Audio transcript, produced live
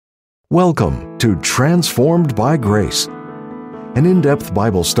Welcome to Transformed by Grace, an in-depth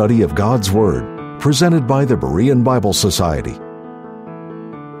Bible study of God's Word, presented by the Berean Bible Society.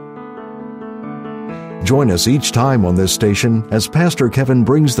 Join us each time on this station as Pastor Kevin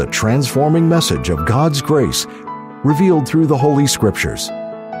brings the transforming message of God's grace revealed through the Holy Scriptures.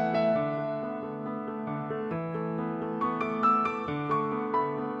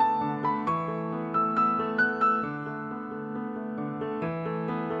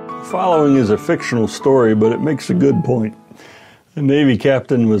 Following is a fictional story, but it makes a good point. A Navy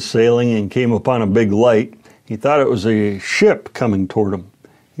captain was sailing and came upon a big light. He thought it was a ship coming toward him.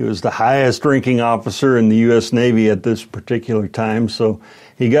 He was the highest ranking officer in the U.S. Navy at this particular time, so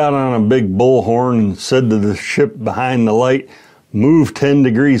he got on a big bullhorn and said to the ship behind the light, "Move 10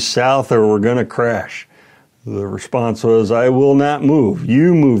 degrees south or we're going to crash." The response was, "I will not move.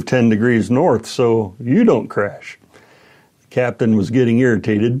 You move 10 degrees north so you don't crash." Captain was getting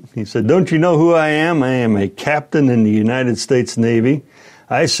irritated. He said, "Don't you know who I am? I am a captain in the United States Navy.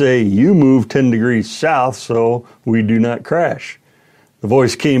 I say you move 10 degrees south so we do not crash." The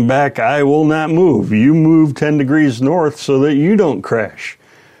voice came back, "I will not move. You move 10 degrees north so that you don't crash."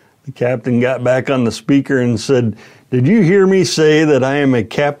 The captain got back on the speaker and said, "Did you hear me say that I am a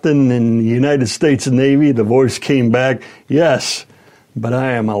captain in the United States Navy?" The voice came back, "Yes, but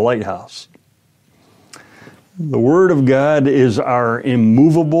I am a lighthouse." The Word of God is our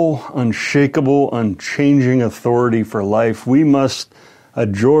immovable, unshakable, unchanging authority for life. We must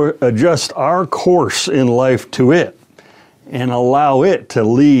adjust our course in life to it and allow it to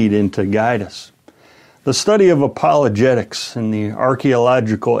lead and to guide us. The study of apologetics and the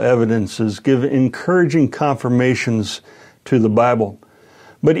archaeological evidences give encouraging confirmations to the Bible.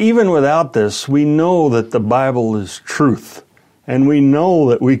 But even without this, we know that the Bible is truth, and we know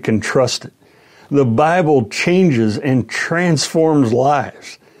that we can trust it. The Bible changes and transforms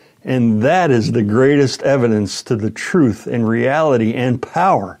lives, and that is the greatest evidence to the truth and reality and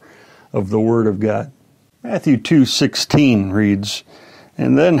power of the Word of God. Matthew 2:16 reads,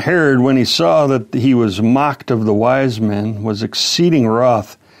 "And then Herod, when he saw that he was mocked of the wise men, was exceeding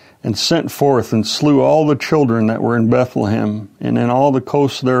wroth, and sent forth and slew all the children that were in Bethlehem, and in all the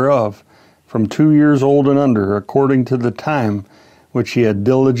coasts thereof, from 2 years old and under, according to the time which he had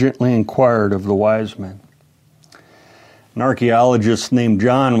diligently inquired of the wise men." An archaeologist named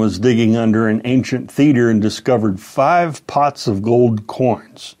John was digging under an ancient theater and discovered 5 pots of gold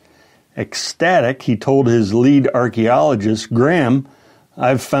coins. Ecstatic, he told his lead archaeologist, "Graham,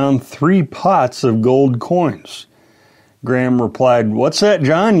 I've found 3 pots of gold coins." Graham replied, "What's that,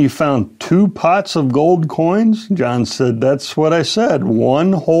 John? You found 2 pots of gold coins?" John said, "That's what I said,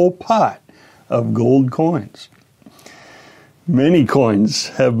 1 whole pot of gold coins." Many coins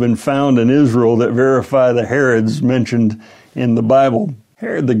have been found in Israel that verify the Herods mentioned in the Bible.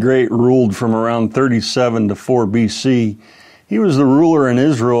 Herod the Great ruled from around 37 to 4 BC. He was the ruler in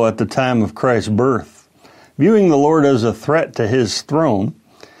Israel at the time of Christ's birth. Viewing the Lord as a threat to his throne,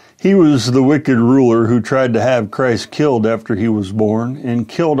 he was the wicked ruler who tried to have Christ killed after he was born and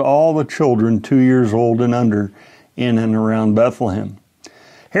killed all the children 2 years old and under in and around Bethlehem.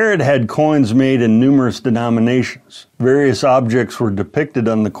 Herod had coins made in numerous denominations. Various objects were depicted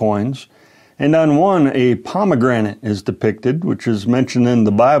on the coins, and on one a pomegranate is depicted, which is mentioned in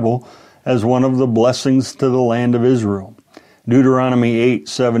the Bible as one of the blessings to the land of Israel. Deuteronomy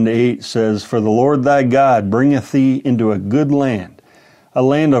 8:7-8 says, "For the Lord thy God bringeth thee into a good land, a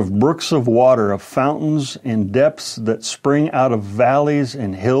land of brooks of water, of fountains and depths that spring out of valleys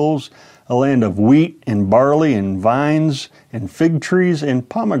and hills, a land of wheat and barley and vines and fig trees and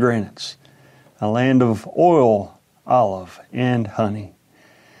pomegranates, a land of oil, olive, and honey."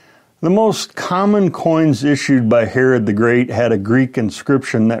 The most common coins issued by Herod the Great had a Greek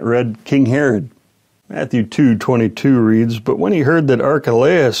inscription that read, "King Herod." Matthew 2:22 reads, "But when he heard that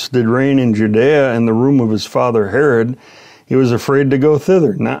Archelaus did reign in Judea in the room of his father Herod, he was afraid to go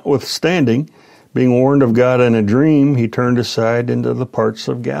thither. Notwithstanding, being warned of God in a dream, he turned aside into the parts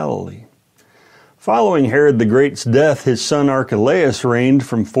of Galilee." Following Herod the Great's death, his son Archelaus reigned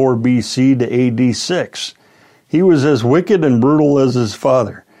from 4 BC to AD 6. He was as wicked and brutal as his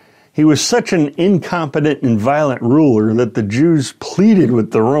father. He was such an incompetent and violent ruler that the Jews pleaded with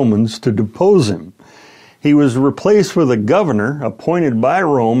the Romans to depose him. He was replaced with a governor appointed by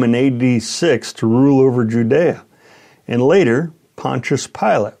Rome in AD 6 to rule over Judea. And later, Pontius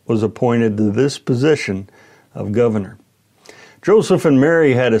Pilate was appointed to this position of governor. Joseph and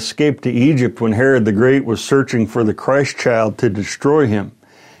Mary had escaped to Egypt when Herod the Great was searching for the Christ child to destroy him.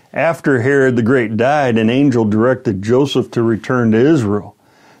 After Herod the Great died, an angel directed Joseph to return to Israel.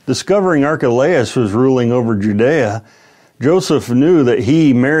 Discovering Archelaus was ruling over Judea, Joseph knew that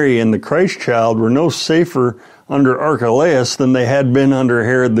he, Mary, and the Christ child were no safer under Archelaus than they had been under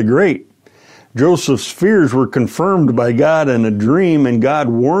Herod the Great. Joseph's fears were confirmed by God in a dream, and God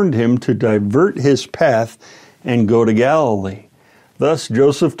warned him to divert his path and go to Galilee. Thus,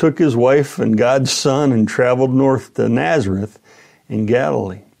 Joseph took his wife and God's son and traveled north to Nazareth in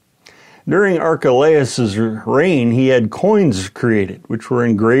Galilee. During Archelaus' reign, he had coins created, which were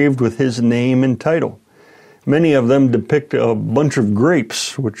engraved with his name and title. Many of them depict a bunch of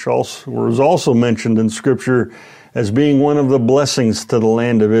grapes, which was also mentioned in Scripture as being one of the blessings to the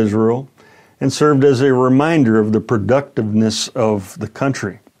land of Israel, and served as a reminder of the productiveness of the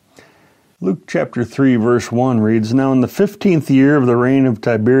country. Luke chapter 3, verse 1 reads, Now in the 15th year of the reign of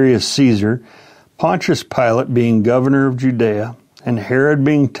Tiberius Caesar, Pontius Pilate being governor of Judea, and Herod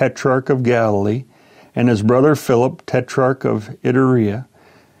being tetrarch of Galilee, and his brother Philip, tetrarch of Iturea,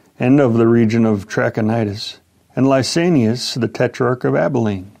 and of the region of Trachonitis, and Lysanias, the tetrarch of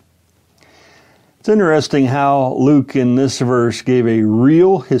Abilene. It's interesting how Luke in this verse gave a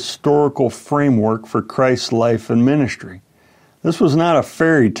real historical framework for Christ's life and ministry. This was not a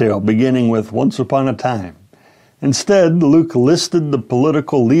fairy tale beginning with once upon a time. Instead, Luke listed the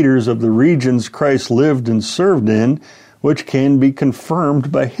political leaders of the regions Christ lived and served in, which can be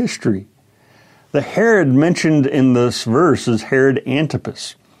confirmed by history. The Herod mentioned in this verse is Herod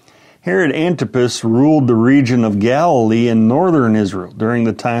Antipas. Herod Antipas ruled the region of Galilee in northern Israel during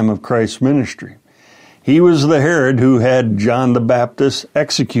the time of Christ's ministry. He was the Herod who had John the Baptist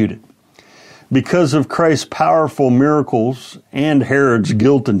executed. Because of Christ's powerful miracles and Herod's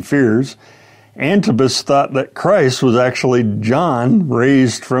guilt and fears, Antipas thought that Christ was actually John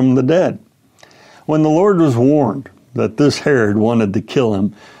raised from the dead. When the Lord was warned that this Herod wanted to kill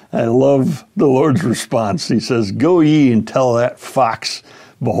him, I love the Lord's response. He says, Go ye and tell that fox,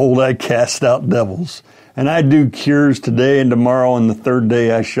 Behold, I cast out devils, and I do cures today and tomorrow, and the third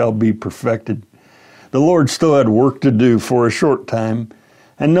day I shall be perfected. The Lord still had work to do for a short time,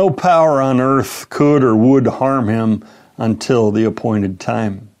 and no power on earth could or would harm him until the appointed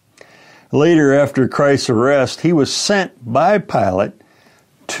time. Later, after Christ's arrest, he was sent by Pilate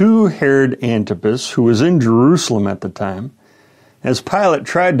to Herod Antipas, who was in Jerusalem at the time, as Pilate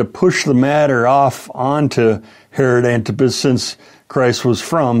tried to push the matter off onto Herod Antipas since Christ was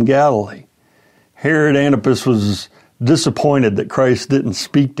from Galilee. Herod Antipas was disappointed that Christ didn't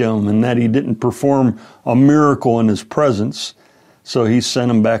speak to him and that he didn't perform a miracle in his presence, so he sent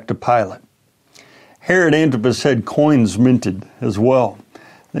him back to Pilate. Herod Antipas had coins minted as well.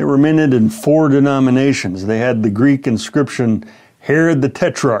 They were minted in 4 denominations. They had the Greek inscription Herod the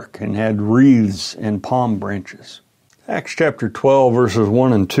Tetrarch and had wreaths and palm branches. Acts chapter 12 verses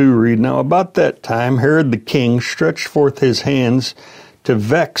 1 and 2 read, Now about that time Herod the king stretched forth his hands to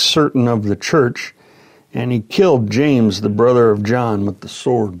vex certain of the church, and he killed James the brother of John with the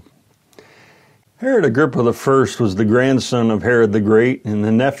sword. Herod Agrippa I was the grandson of Herod the Great and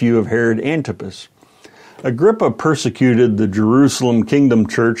the nephew of Herod Antipas. Agrippa persecuted the Jerusalem Kingdom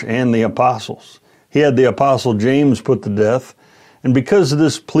Church and the apostles. He had the apostle James put to death, and because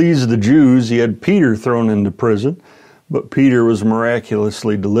this pleased the Jews, he had Peter thrown into prison, but Peter was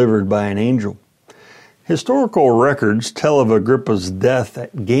miraculously delivered by an angel. Historical records tell of Agrippa's death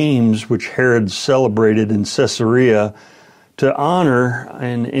at games which Herod celebrated in Caesarea to honor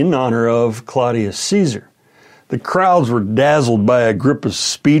and in honor of Claudius Caesar. The crowds were dazzled by Agrippa's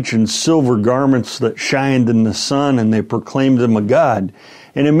speech and silver garments that shined in the sun, and they proclaimed him a god.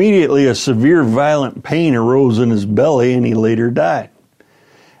 And immediately a severe violent pain arose in his belly, and he later died.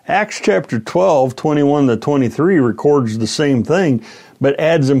 Acts chapter 12, 21 to 23 records the same thing, but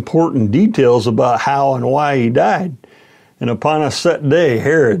adds important details about how and why he died. And upon a set day,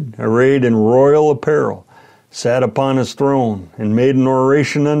 Herod, arrayed in royal apparel, sat upon his throne and made an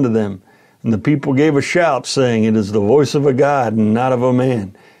oration unto them. And the people gave a shout, saying, It is the voice of a God and not of a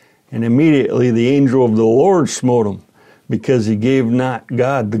man. And immediately the angel of the Lord smote him, because he gave not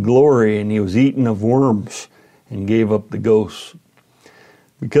God the glory, and he was eaten of worms, and gave up the ghost.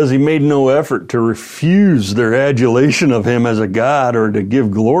 Because he made no effort to refuse their adulation of him as a god or to give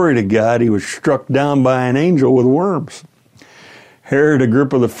glory to God, he was struck down by an angel with worms. Herod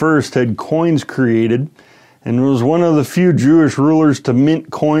Agrippa I had coins created and was one of the few Jewish rulers to mint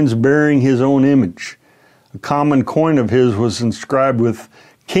coins bearing his own image. A common coin of his was inscribed with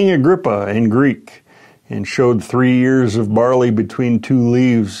King Agrippa in Greek and showed 3 ears of barley between 2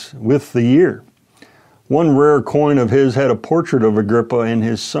 leaves with the year. One rare coin of his had a portrait of Agrippa and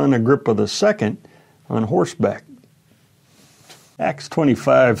his son Agrippa II on horseback. Acts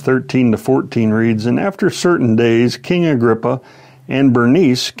 25:13 to 14 reads, And after certain days King Agrippa and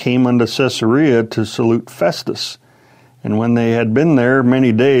Bernice came unto Caesarea to salute Festus. And when they had been there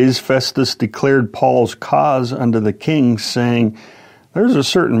many days, Festus declared Paul's cause unto the king, saying, There's a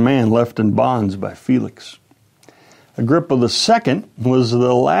certain man left in bonds by Felix. Agrippa II was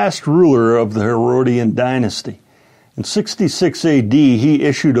the last ruler of the Herodian dynasty. In 66 AD, he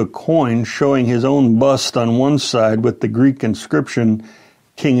issued a coin showing his own bust on one side with the Greek inscription,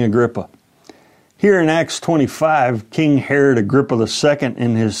 King Agrippa. Here in Acts 25, King Herod Agrippa II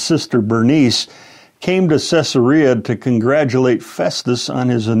and his sister Bernice came to Caesarea to congratulate Festus on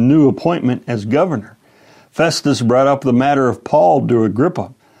his new appointment as governor. Festus brought up the matter of Paul to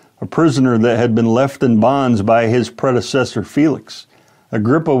Agrippa, a prisoner that had been left in bonds by his predecessor Felix.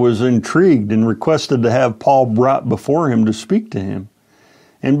 Agrippa was intrigued and requested to have Paul brought before him to speak to him.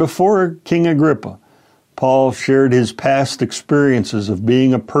 And before King Agrippa, Paul shared his past experiences of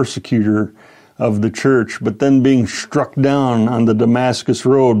being a persecutor of the church, but then being struck down on the Damascus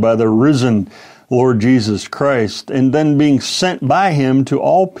road by the risen Lord Jesus Christ, and then being sent by him to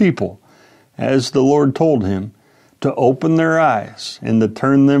all people, as the Lord told him, to open their eyes and to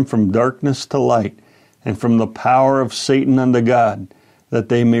turn them from darkness to light and from the power of Satan unto God, that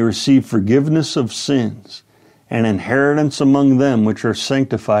they may receive forgiveness of sins and inheritance among them which are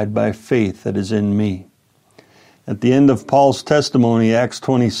sanctified by faith that is in me. At the end of Paul's testimony, Acts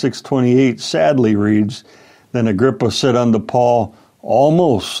 26:28 sadly reads, Then Agrippa said unto Paul,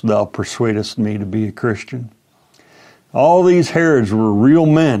 Almost thou persuadest me to be a Christian. All these Herods were real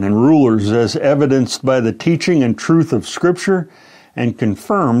men and rulers, as evidenced by the teaching and truth of Scripture and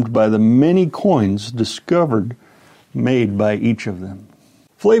confirmed by the many coins discovered made by each of them.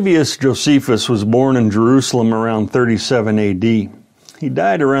 Flavius Josephus was born in Jerusalem around 37 AD. He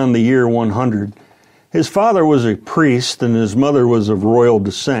died around the year 100. His father was a priest and his mother was of royal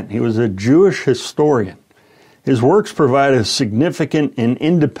descent. He was a Jewish historian. His works provide a significant and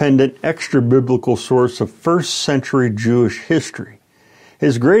independent extra-biblical source of first-century Jewish history.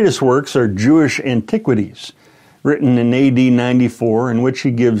 His greatest works are Jewish Antiquities, written in AD 94, in which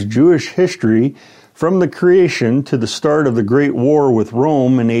he gives Jewish history from the creation to the start of the Great War with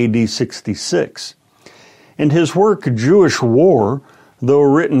Rome in AD 66. And his work Jewish War, though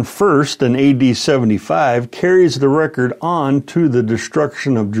written first in AD 75, carries the record on to the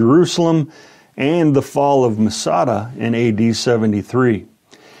destruction of Jerusalem and the fall of Masada in AD 73.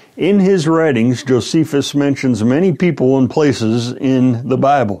 In his writings, Josephus mentions many people and places in the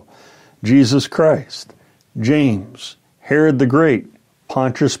Bible: Jesus Christ, James, Herod the Great,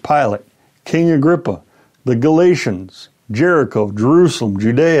 Pontius Pilate, King Agrippa, the Galatians, Jericho, Jerusalem,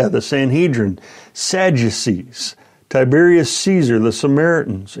 Judea, the Sanhedrin, Sadducees, Tiberius Caesar, the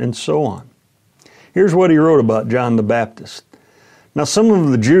Samaritans, and so on. Here's what he wrote about John the Baptist. Now, some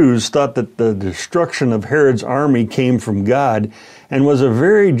of the Jews thought that the destruction of Herod's army came from God and was a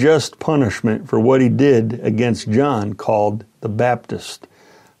very just punishment for what he did against John, called the Baptist.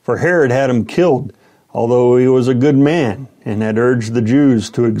 For Herod had him killed, although he was a good man and had urged the Jews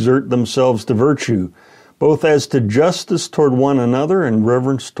to exert themselves to virtue, both as to justice toward one another and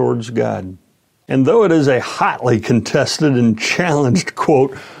reverence towards God. And though it is a hotly contested and challenged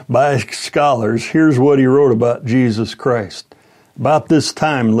quote by scholars, here's what he wrote about Jesus Christ. About this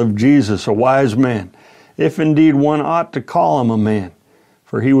time lived Jesus, a wise man, if indeed one ought to call him a man,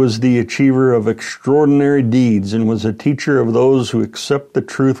 for he was the achiever of extraordinary deeds and was a teacher of those who accept the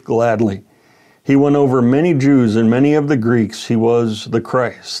truth gladly. He won over many Jews and many of the Greeks. He was the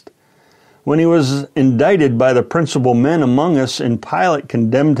Christ. When he was indicted by the principal men among us and Pilate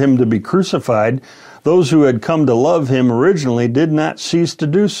condemned him to be crucified, those who had come to love him originally did not cease to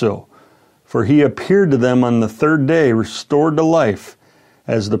do so. For he appeared to them on the third day, restored to life,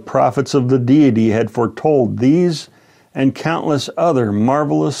 as the prophets of the deity had foretold these and countless other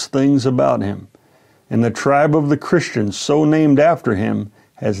marvelous things about him. And the tribe of the Christians, so named after him,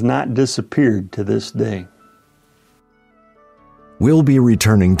 has not disappeared to this day. We'll be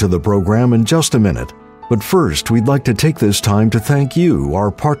returning to the program in just a minute, but first we'd like to take this time to thank you,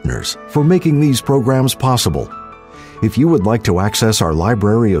 our partners, for making these programs possible. If you would like to access our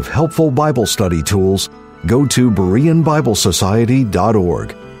library of helpful Bible study tools, go to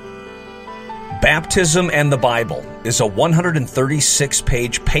BereanBibleSociety.org. Baptism and the Bible is a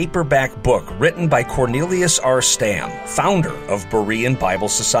 136-page paperback book written by Cornelius R. Stam, founder of Berean Bible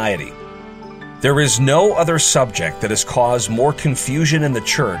Society. There is no other subject that has caused more confusion in the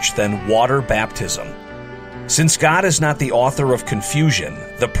church than water baptism. Since God is not the author of confusion,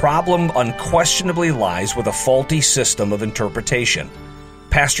 the problem unquestionably lies with a faulty system of interpretation.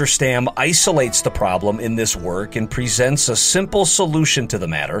 Pastor Stam isolates the problem in this work and presents a simple solution to the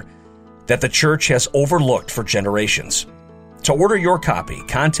matter that the church has overlooked for generations. To order your copy,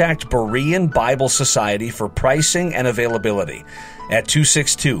 contact Berean Bible Society for pricing and availability at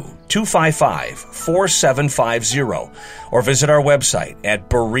 262-255-4750 or visit our website at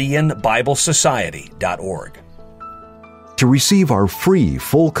BereanBibleSociety.org. To receive our free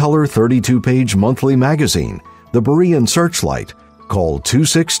full-color 32-page monthly magazine, The Berean Searchlight, call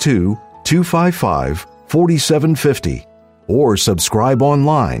 262-255-4750 or subscribe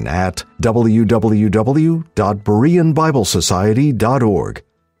online at www.BereanBibleSociety.org.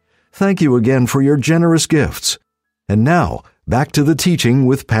 Thank you again for your generous gifts. And now, back to the teaching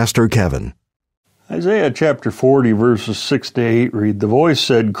with Pastor Kevin. Isaiah chapter 40, verses 6 to 8 read, "The voice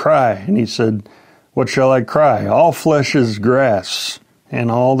said, 'Cry,' and he said, 'What shall I cry? All flesh is grass,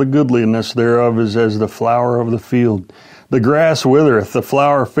 and all the goodliness thereof is as the flower of the field. The grass withereth, the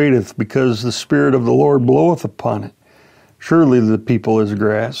flower fadeth, because the Spirit of the Lord bloweth upon it. Surely the people is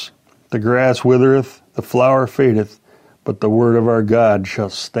grass. The grass withereth, the flower fadeth, but the word of our God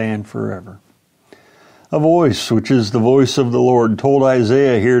shall stand forever." A voice, which is the voice of the Lord, told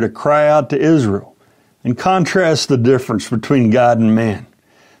Isaiah here to cry out to Israel and contrast the difference between God and man.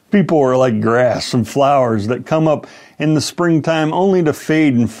 People are like grass and flowers that come up in the springtime only to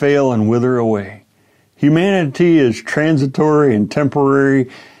fade and fail and wither away. Humanity is transitory and temporary.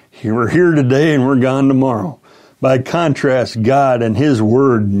 We're here today and we're gone tomorrow. By contrast, God and His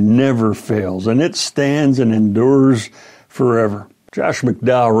Word never fails, and it stands and endures forever. Josh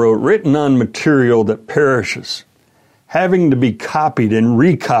McDowell wrote, "Written on material that perishes, having to be copied and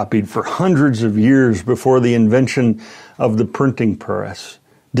recopied for hundreds of years before the invention of the printing press,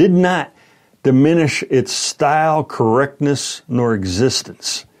 did not diminish its style, correctness, nor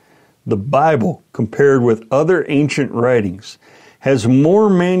existence. The Bible, compared with other ancient writings, has more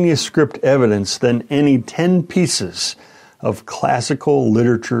manuscript evidence than any 10 pieces of classical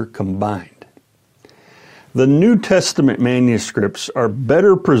literature combined. The New Testament manuscripts are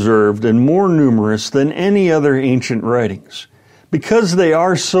better preserved and more numerous than any other ancient writings. Because they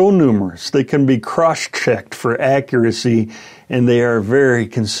are so numerous, they can be cross-checked for accuracy, and they are very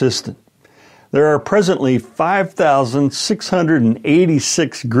consistent. There are presently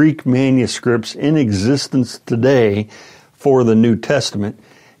 5,686 Greek manuscripts in existence today for the New Testament,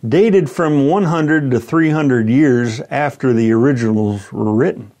 dated from 100 to 300 years after the originals were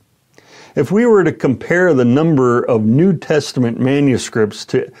written. If we were to compare the number of New Testament manuscripts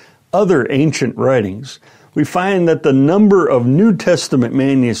to other ancient writings, we find that the number of New Testament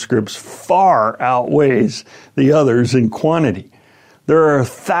manuscripts far outweighs the others in quantity. There are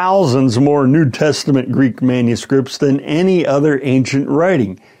thousands more New Testament Greek manuscripts than any other ancient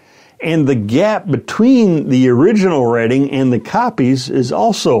writing, and the gap between the original writing and the copies is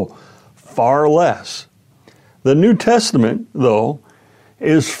also far less. The New Testament, though,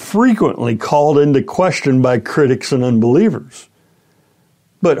 is frequently called into question by critics and unbelievers.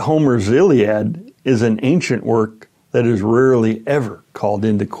 But Homer's Iliad is an ancient work that is rarely ever called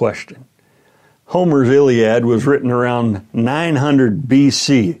into question. Homer's Iliad was written around 900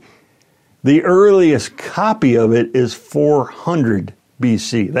 BC. The earliest copy of it is 400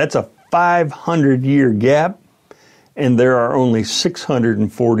 BC. That's a 500-year gap, and there are only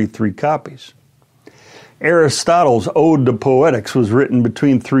 643 copies. Aristotle's Ode to Poetics was written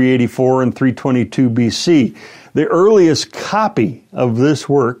between 384 and 322 BC. The earliest copy of this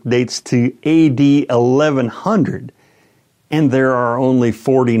work dates to AD 1100, and there are only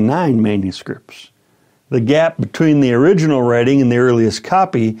 49 manuscripts. The gap between the original writing and the earliest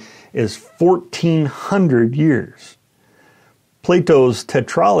copy is 1,400 years. Plato's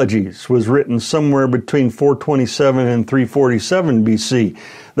Tetralogies was written somewhere between 427 and 347 BC.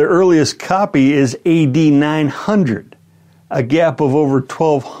 The earliest copy is AD 900, a gap of over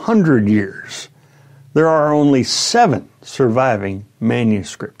 1,200 years. There are only 7 surviving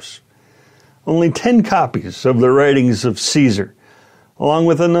manuscripts. Only 10 copies of the writings of Caesar, along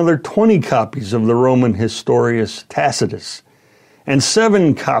with another 20 copies of the Roman historian Tacitus, and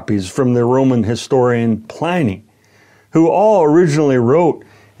 7 copies from the Roman historian Pliny, who all originally wrote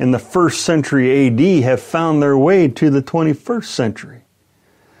in the 1st century AD, have found their way to the 21st century.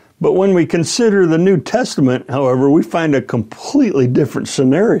 But when we consider the New Testament, however, we find a completely different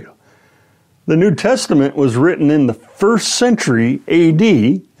scenario. The New Testament was written in the 1st century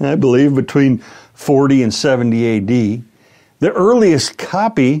AD, I believe between 40 and 70 AD. The earliest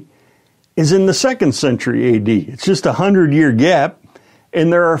copy is in the 2nd century AD. It's just a 100-year gap,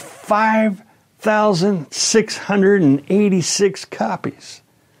 and there are 5,686 copies.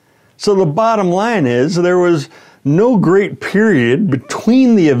 So the bottom line is there was no great period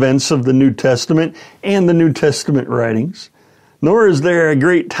between the events of the New Testament and the New Testament writings, nor is there a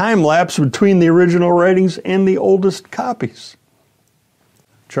great time lapse between the original writings and the oldest copies.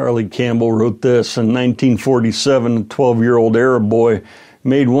 Charlie Campbell wrote this in 1947. A 12-year-old Arab boy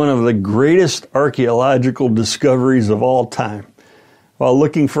made one of the greatest archaeological discoveries of all time. While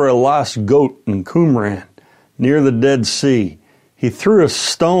looking for a lost goat in Qumran, near the Dead Sea, he threw a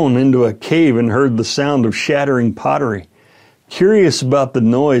stone into a cave and heard the sound of shattering pottery. Curious about the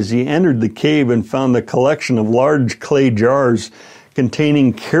noise, he entered the cave and found a collection of large clay jars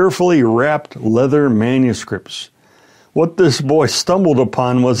containing carefully wrapped leather manuscripts. What this boy stumbled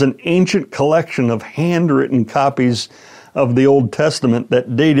upon was an ancient collection of handwritten copies of the Old Testament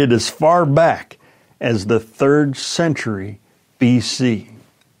that dated as far back as the 3rd century BC.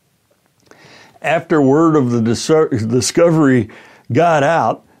 After word of the discovery got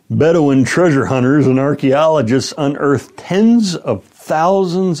out, Bedouin treasure hunters and archaeologists unearthed tens of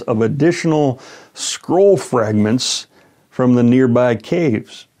thousands of additional scroll fragments from the nearby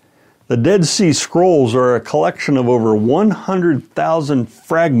caves. The Dead Sea Scrolls are a collection of over 100,000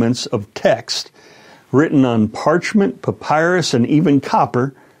 fragments of text written on parchment, papyrus, and even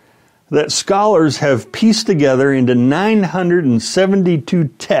copper that scholars have pieced together into 972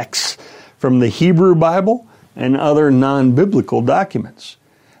 texts from the Hebrew Bible and other non-biblical documents.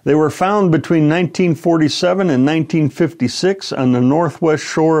 They were found between 1947 and 1956 on the northwest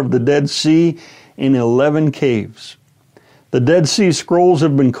shore of the Dead Sea in 11 caves. The Dead Sea Scrolls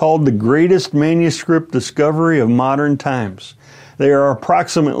have been called the greatest manuscript discovery of modern times. They are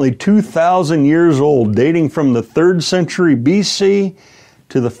approximately 2,000 years old, dating from the 3rd century BC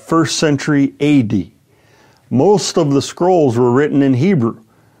to the 1st century AD. Most of the scrolls were written in Hebrew,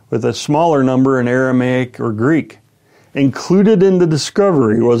 with a smaller number in Aramaic or Greek. Included in the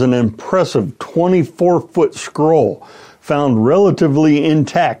discovery was an impressive 24-foot scroll found relatively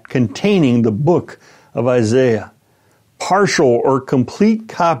intact containing the book of Isaiah. Partial or complete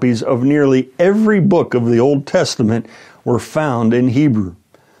copies of nearly every book of the Old Testament were found in Hebrew.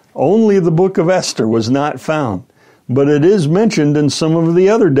 Only the book of Esther was not found, but it is mentioned in some of the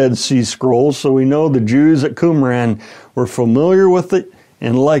other Dead Sea Scrolls, so we know the Jews at Qumran were familiar with it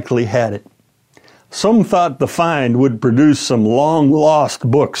and likely had it. Some thought the find would produce some long-lost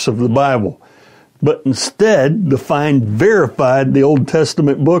books of the Bible, but instead the find verified the Old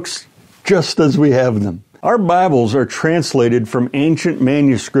Testament books just as we have them. Our Bibles are translated from ancient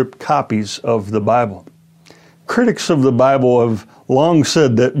manuscript copies of the Bible. Critics of the Bible have long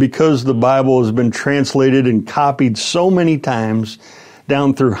said that because the Bible has been translated and copied so many times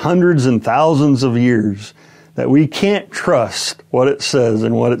down through hundreds and thousands of years, that we can't trust what it says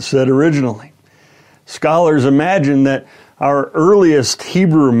and what it said originally. Scholars imagine that our earliest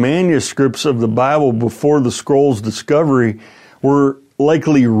Hebrew manuscripts of the Bible before the scroll's discovery were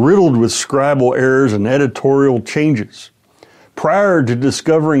likely riddled with scribal errors and editorial changes. Prior to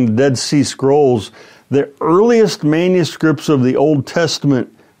discovering the Dead Sea Scrolls, the earliest manuscripts of the Old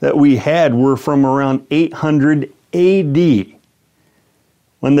Testament that we had were from around 800 AD.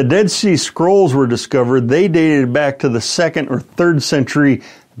 When the Dead Sea Scrolls were discovered, they dated back to the 2nd or 3rd century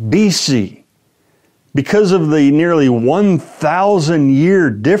BC. Because of the nearly 1,000-year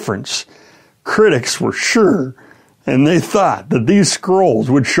difference, critics were sure, and they thought that these scrolls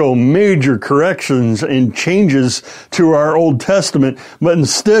would show major corrections and changes to our Old Testament, but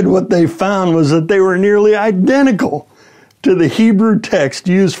instead what they found was that they were nearly identical to the Hebrew text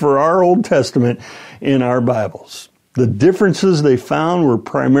used for our Old Testament in our Bibles. The differences they found were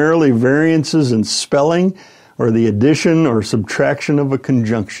primarily variances in spelling or the addition or subtraction of a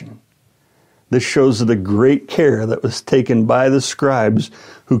conjunction. This shows the great care that was taken by the scribes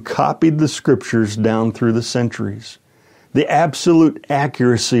who copied the scriptures down through the centuries. The absolute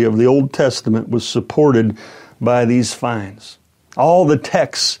accuracy of the Old Testament was supported by these finds. All the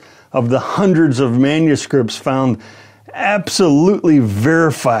texts of the hundreds of manuscripts found absolutely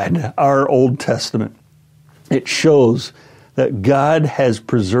verified our Old Testament. It shows that God has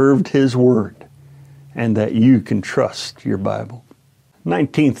preserved His Word and that you can trust your Bible.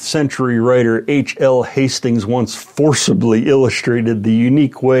 19th century writer H.L. Hastings once forcibly illustrated the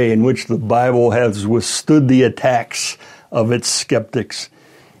unique way in which the Bible has withstood the attacks of its skeptics.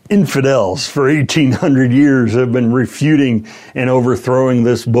 Infidels for 1,800 years have been refuting and overthrowing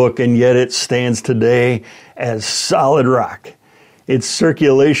this book, and yet it stands today as solid rock. Its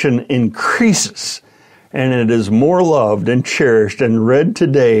circulation increases, and it is more loved and cherished and read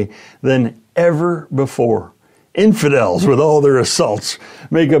today than ever before. Infidels, with all their assaults,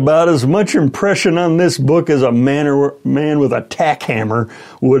 make about as much impression on this book as a man with a tack hammer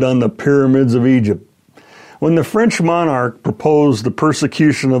would on the pyramids of Egypt. When the French monarch proposed the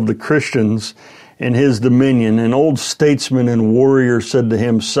persecution of the Christians in his dominion, an old statesman and warrior said to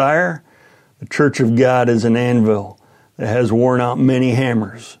him, "Sire, the Church of God is an anvil that has worn out many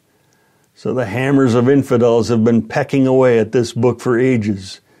hammers. So the hammers of infidels have been pecking away at this book for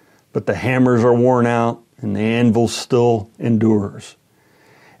ages, but the hammers are worn out and the anvil still endures.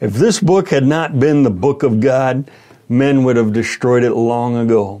 If this book had not been the book of God, men would have destroyed it long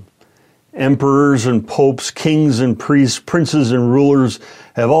ago. Emperors and popes, kings and priests, princes and rulers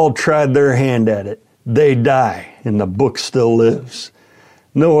have all tried their hand at it. They die, and the book still lives.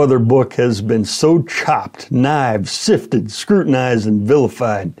 No other book has been so chopped, knived, sifted, scrutinized, and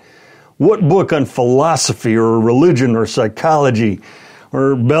vilified. What book on philosophy or religion or psychology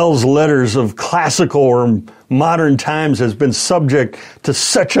or Bell's letters of classical or modern times has been subject to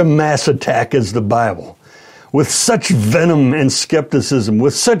such a mass attack as the Bible? With such venom and skepticism,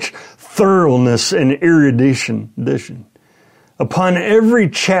 with such thoroughness and erudition, upon every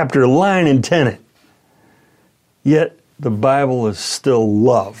chapter, line, and tenet. Yet the Bible is still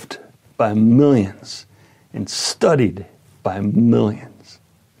loved by millions and studied by millions.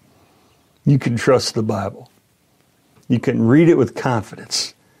 You can trust the Bible. You can read it with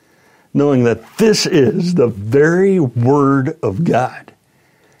confidence, knowing that this is the very Word of God.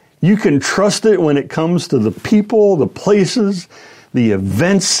 You can trust it when it comes to the people, the places, the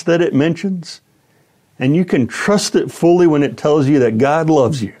events that it mentions. And you can trust it fully when it tells you that God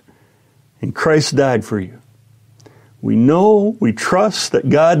loves you and Christ died for you. We know, we trust that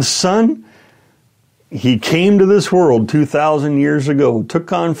God's Son, He came to this world 2,000 years ago,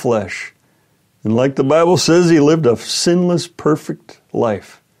 took on flesh. And like the Bible says, He lived a sinless, perfect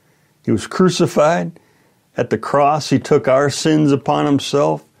life. He was crucified at the cross. He took our sins upon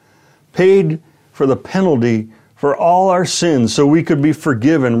Himself, paid for the penalty for all our sins so we could be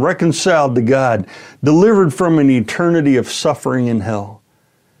forgiven, reconciled to God, delivered from an eternity of suffering in hell.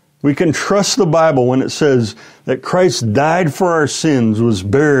 We can trust the Bible when it says that Christ died for our sins, was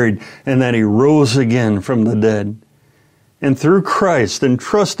buried, and that He rose again from the dead. And through Christ and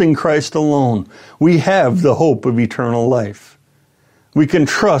trusting Christ alone, we have the hope of eternal life. We can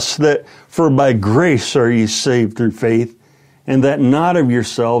trust that for by grace are ye saved through faith, and that not of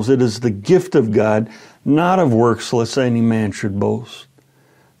yourselves, it is the gift of God, not of works, lest any man should boast.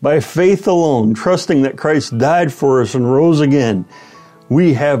 By faith alone, trusting that Christ died for us and rose again,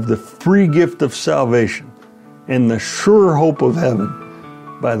 we have the free gift of salvation and the sure hope of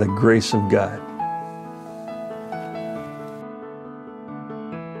heaven by the grace of God.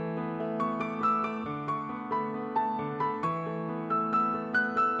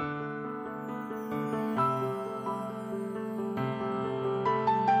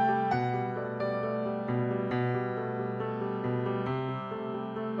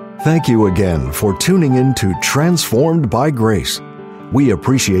 Thank you again for tuning in to Transformed by Grace. We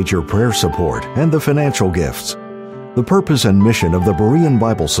appreciate your prayer support and the financial gifts. The purpose and mission of the Berean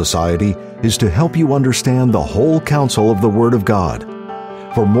Bible Society is to help you understand the whole counsel of the Word of God.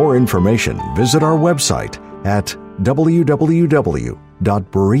 For more information, visit our website at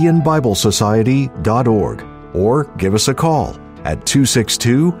www.bereanbiblesociety.org or give us a call at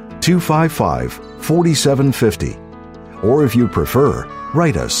 262-255-4750. Or if you prefer,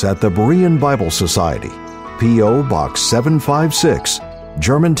 write us at the Berean Bible Society, P.O. Box 756,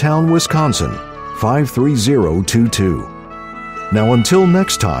 Germantown, Wisconsin, 53022. Now until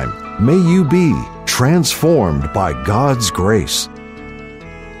next time, may you be transformed by God's grace.